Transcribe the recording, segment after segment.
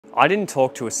I didn't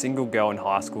talk to a single girl in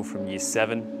high school from year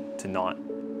 7 to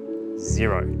 9.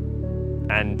 Zero.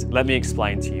 And let me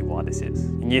explain to you why this is.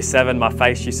 In year 7, my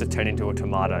face used to turn into a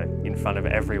tomato in front of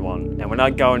everyone. And when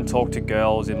I'd go and talk to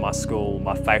girls in my school,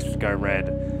 my face would go red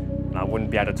and I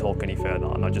wouldn't be able to talk any further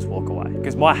and I'd just walk away.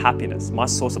 Because my happiness, my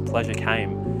source of pleasure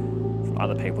came from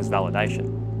other people's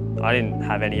validation. I didn't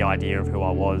have any idea of who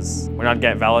I was. When I'd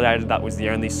get validated, that was the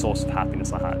only source of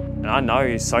happiness I had. And I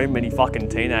know so many fucking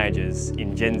teenagers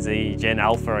in Gen Z, Gen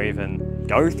Alpha even,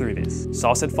 go through this. So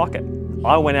I said, fuck it.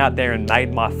 I went out there and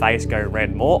made my face go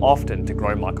red more often to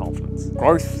grow my confidence.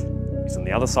 Growth is on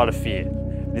the other side of fear.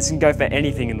 This can go for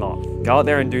anything in life. Go out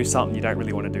there and do something you don't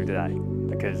really want to do today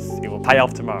because it will pay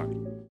off tomorrow.